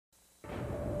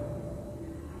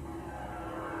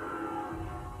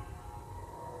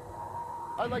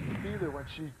I'd like to be there when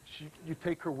you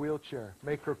take her wheelchair,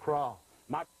 make her crawl.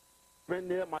 My been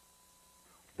there.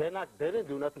 They didn't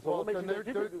do nothing. So Well, what makes then you think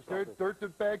you can do something? they're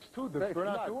dirt bags too. They're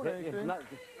not doing anything. They're not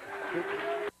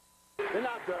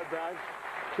dirt bags.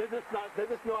 They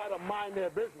just know how to mind their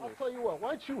business. I'll tell you what. Why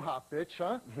don't you hop, bitch,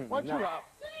 huh? Why don't you hop?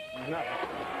 No. Why don't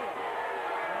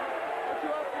you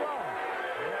hop around?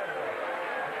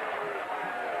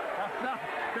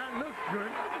 That looks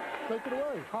good. Take it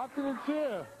away. Hop to the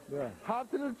chair. Yeah.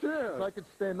 Hop to the chair. So I could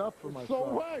stand up for myself.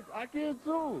 So what? I can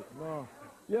too. No.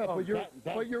 Yeah, Oh,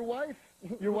 but your wife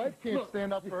can't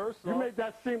stand up for herself. You make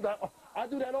that seem like I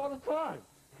do that all the time.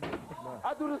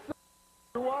 I do the same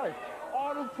With your wife.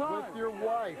 all the time. With your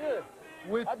wife. Yeah.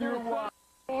 With I do your the same wife.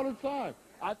 All the time.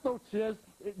 I throw chairs.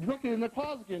 Look in the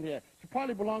closet in here. She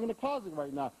probably belong in the closet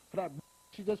right now for that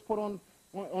she just put on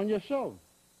your show.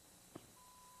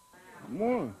 Come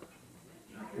on.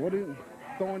 What are you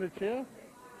throwing a chair?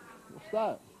 What's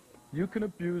that? You can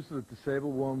abuse a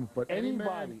disabled woman, but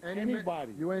Anybody.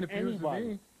 anybody. You ain't abusing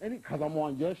me. Because I'm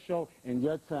on your show in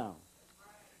your town.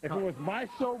 If it was my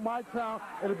show, my town,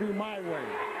 it'd be my way.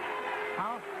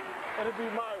 Huh? It'll be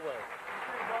my way.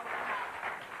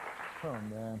 Oh,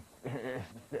 man.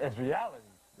 It's reality.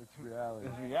 It's reality.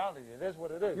 It's reality. It is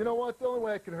what it is. You know what? The only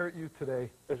way I can hurt you today.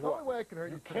 Is the only way I can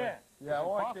hurt you today. can't. Yeah, It's I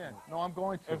impossible. can. No, I'm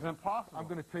going to. It's impossible. I'm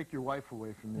going to take your wife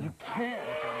away from you. You can't.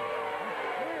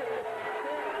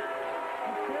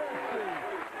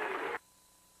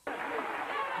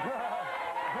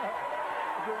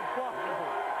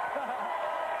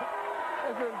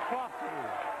 It's impossible.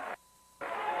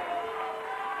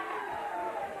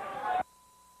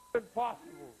 It's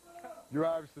impossible. You've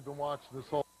obviously been watching this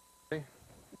whole thing.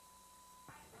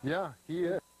 Yeah, he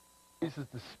is. He's as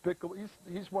despicable.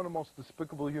 He's one of the most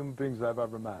despicable human beings I've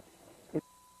ever met.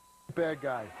 Bad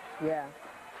guy. Yeah.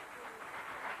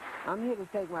 I'm here to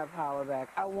take my power back.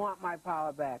 I want my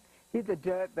power back. He's a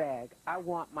dirt bag. I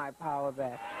want my power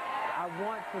back. I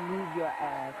want to leave your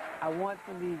ass. I want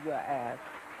to leave your ass.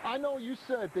 I know you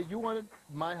said that you wanted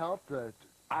my help.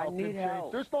 I help need him change.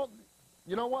 help. There's no,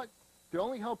 you know what? The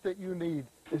only help that you need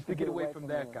is to get away from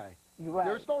that him. guy. You're right.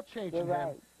 There's no changing You're him.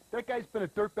 right. That guy's been a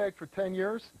dirtbag for 10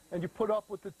 years, and you put up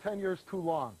with it 10 years too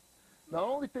long. Now, the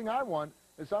only thing I want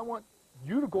is I want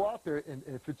you to go out there, and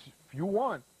if you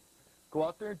want, go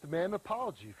out there and demand an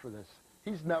apology for this.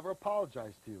 He's never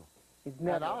apologized to you. He's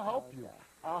never And I'll help you.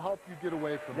 I'll help you get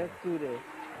away from him. Let's do this.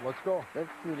 Let's go. Let's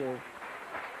do this.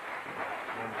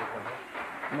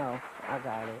 No, I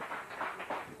got it.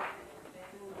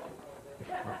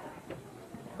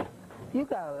 You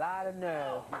got a lot of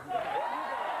nerve. You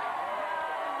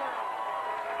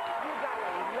got a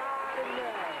lot of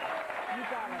nerve. You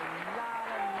got a lot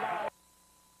of nerve.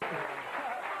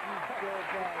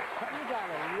 You got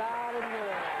a lot of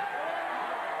nerve.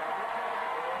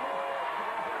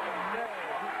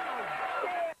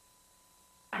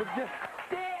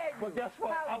 But guess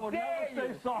what? I will never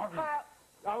say sorry.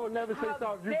 I will never say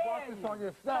sorry. You brought this on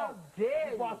yourself. How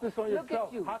dare You brought this on Look yourself.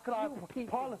 at you. How could I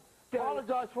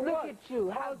apologize for Look what? at you.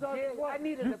 How Apologize dare for what? I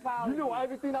need an You apology. knew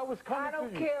everything that was coming I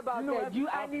don't to you. care about knew that. every-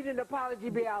 I need an apology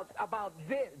about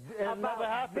this. It'll about never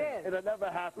happen. this. It'll never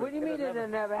happen. What do you mean it'll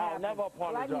never happen? I'll never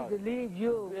apologize. Well, I need to leave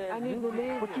you. Yeah, I need to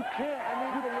leave But you can't. I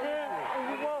need You to leave can't, and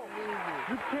you won't.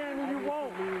 You can and you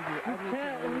won't. You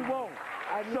can't and you won't.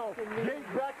 So, get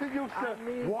back to you, sir.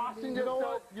 Washing You know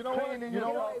yourself, what? You know what? cleaning You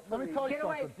know yourself. what? Let me tell you Get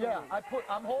away something. from Yeah, me.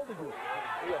 I'm holding you.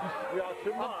 You're out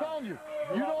your I'm mind. telling you.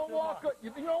 You don't walk.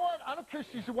 You know what? I don't care if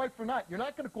she's your wife or not. You're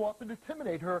not going to go up and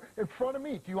intimidate her in front of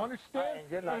me. Do you understand?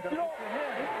 You're not If gonna- you don't,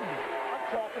 I'm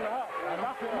talking to her.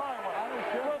 That's care. mine. I don't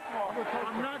care.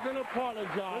 I'm not going to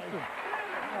apologize. Listen.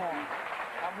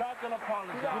 I'm not going to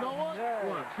apologize. You know what?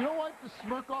 Yeah. You know what? To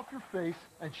smirk off your face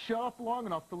and shut up long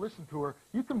enough to listen to her,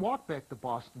 you can walk back to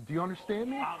Boston. Do you understand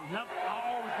me? I will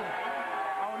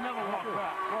never walk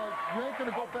back. Well, you ain't going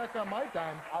to go back on my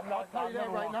dime. I'm not- I'll tell I'll you that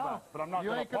never right walk now. back, but I'm not You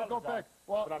gonna ain't going to go apologize. back.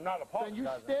 Well, But I'm not then you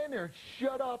apologizing. stand there and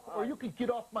shut up, or you can get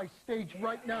off my stage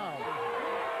right now. You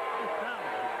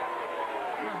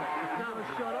gonna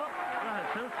shut up?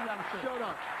 Say what you got to say. Shut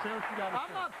up. Say what you got to say.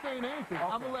 I'm not saying anything.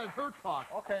 I'm going to let her talk.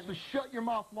 Okay. So shut your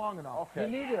mouth long enough. You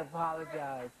need to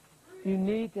apologize. You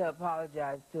need to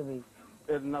apologize to me.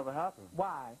 It'll never happen.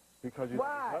 Why? Because you Why?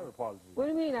 don't deserve an apology. What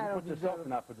do you mean I You don't put yourself deserve in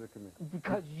that predicament.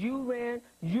 Because you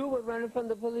were running from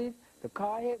the police, the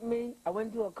car hit me, I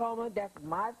went into a coma, that's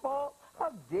my fault?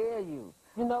 How dare you?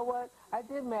 You know what? I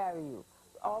did marry you,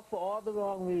 all for all the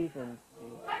wrong reasons.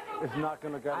 It's not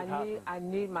going to get it happen. I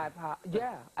need my power.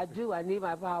 Yeah, I do. I need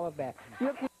my power back.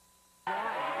 Look, You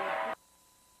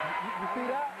see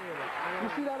that? You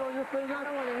see that on your finger? I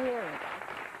don't want to hear it.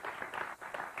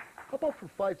 How about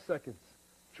for 5 seconds,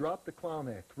 drop the clown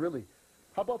act, really?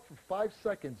 How about for 5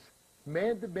 seconds,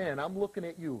 man to man, I'm looking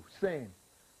at you, saying,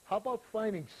 how about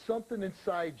finding something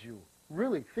inside you?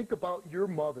 Really, think about your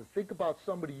mother. Think about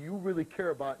somebody you really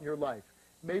care about in your life.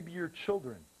 Maybe your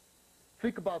children.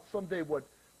 Think about someday what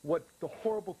the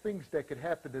horrible things that could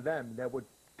happen to them that would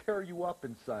tear you up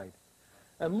inside.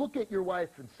 And look at your wife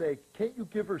and say, can't you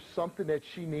give her something that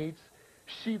she needs?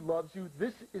 She loves you.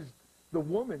 This is the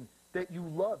woman that you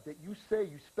love, that you say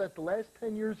you spent the last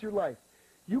 10 years of your life.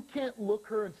 You can't look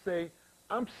her and say,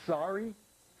 I'm sorry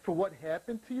for what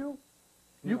happened to you.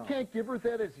 You can't give her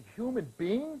that as a human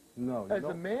being? No. As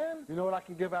a man? You know what I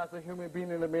can give her as a human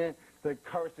being and a man? The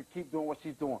courage to keep doing what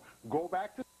she's doing. Go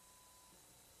back to...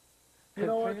 You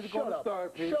know what? Continue to Shut go to up.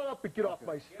 therapy. Shut up and get off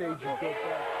my stage, you good guy.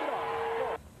 Get off.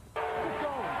 Go. Keep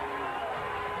going.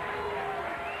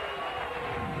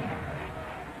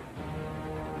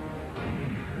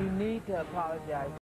 You need to apologize.